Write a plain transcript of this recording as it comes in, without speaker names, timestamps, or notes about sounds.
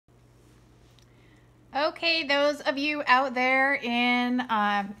Okay, those of you out there in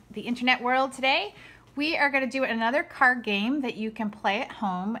the internet world today, we are going to do another card game that you can play at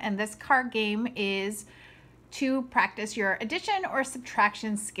home. And this card game is to practice your addition or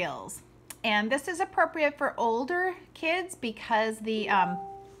subtraction skills. And this is appropriate for older kids because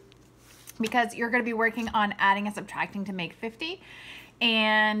because you're going to be working on adding and subtracting to make 50.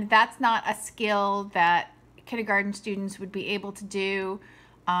 And that's not a skill that kindergarten students would be able to do.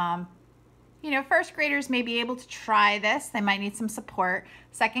 You know, first graders may be able to try this. They might need some support.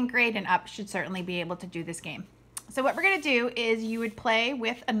 Second grade and up should certainly be able to do this game. So what we're going to do is you would play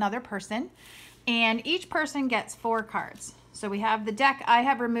with another person, and each person gets 4 cards. So we have the deck. I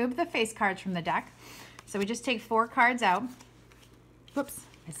have removed the face cards from the deck. So we just take 4 cards out. Whoops.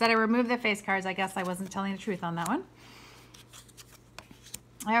 I said I removed the face cards. I guess I wasn't telling the truth on that one.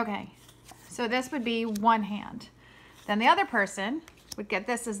 Okay. So this would be one hand. Then the other person would get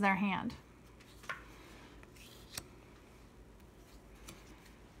this as their hand.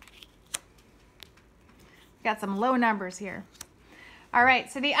 Got some low numbers here. All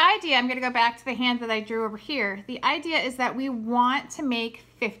right, so the idea, I'm gonna go back to the hand that I drew over here. The idea is that we want to make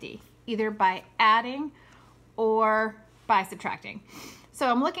 50, either by adding or by subtracting. So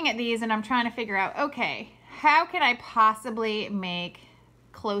I'm looking at these and I'm trying to figure out, okay, how can I possibly make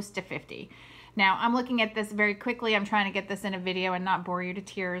close to 50? Now, I'm looking at this very quickly. I'm trying to get this in a video and not bore you to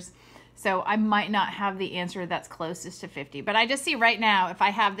tears. So I might not have the answer that's closest to 50. But I just see right now, if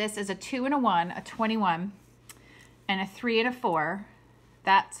I have this as a 2 and a 1, a 21, and a 3 and a 4,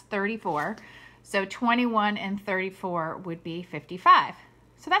 that's 34. So 21 and 34 would be 55.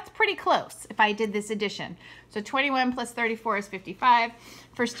 So that's pretty close if I did this addition. So 21 plus 34 is 55.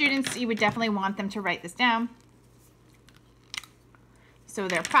 For students, you would definitely want them to write this down. So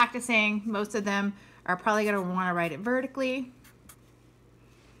they're practicing. Most of them are probably going to want to write it vertically.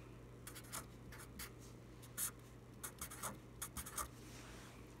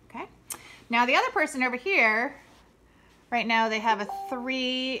 Okay. Now the other person over here, right now they have a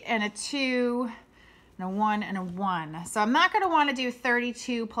 3 and a 2 and a 1 and a 1. So I'm not going to want to do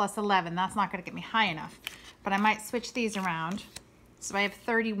 32 plus 11. That's not going to get me high enough. But I might switch these around. So I have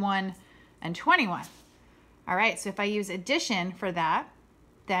 31 and 21. All right, so if I use addition for that,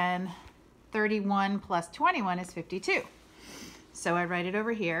 then 31 plus 21 is 52. So I write it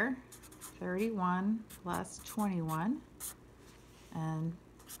over here, 31 plus 21. And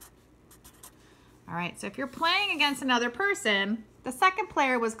all right, so if you're playing against another person, the second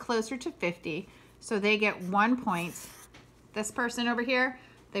player was closer to 50, so they get 1 point. This person over here,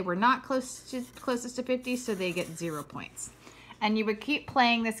 they were not closest to 50, so they get 0 points. And you would keep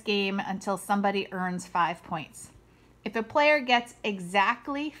playing this game until somebody earns 5 points. If a player gets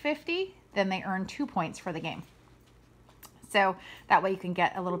exactly 50, then they earn 2 points for the game. So that way you can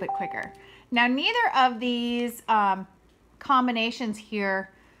get a little bit quicker. Now, neither of these combinations here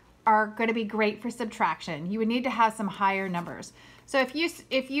are going to be great for subtraction. You would need to have some higher numbers. So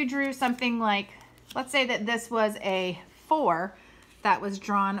if you drew something like, let's say that this was a 4 that was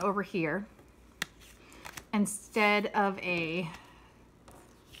drawn over here instead of a,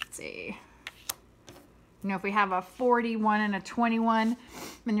 let's see, you know, if we have a 41 and a 21,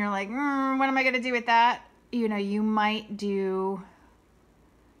 and you're like, what am I going to do with that? You know, you might do,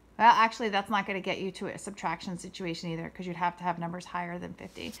 well, actually, that's not going to get you to a subtraction situation either, because you'd have to have numbers higher than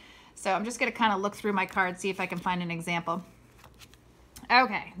 50. So I'm just going to kind of look through my cards, see if I can find an example.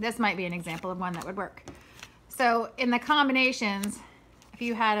 Okay, this might be an example of one that would work. So in the combinations, if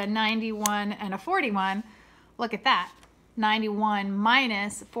you had a 91 and a 41, look at that. 91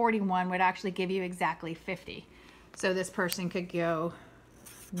 minus 41 would actually give you exactly 50. So this person could go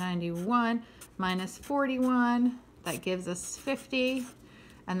 91 minus 41, that gives us 50,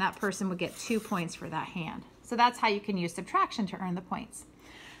 and that person would get 2 points for that hand. So that's how you can use subtraction to earn the points.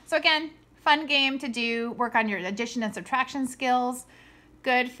 So again, fun game to do, work on your addition and subtraction skills.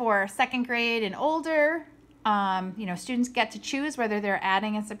 Good for second grade and older. You know, students get to choose whether they're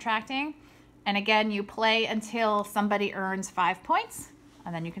adding and subtracting. And again, you play until somebody earns 5 points,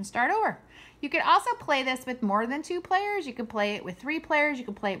 and then you can start over. You could also play this with more than 2 players. You could play it with 3 players. You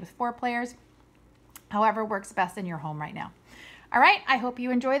could play it with 4 players. However works best in your home right now. All right, I hope you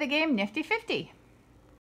enjoy the game Nifty 50.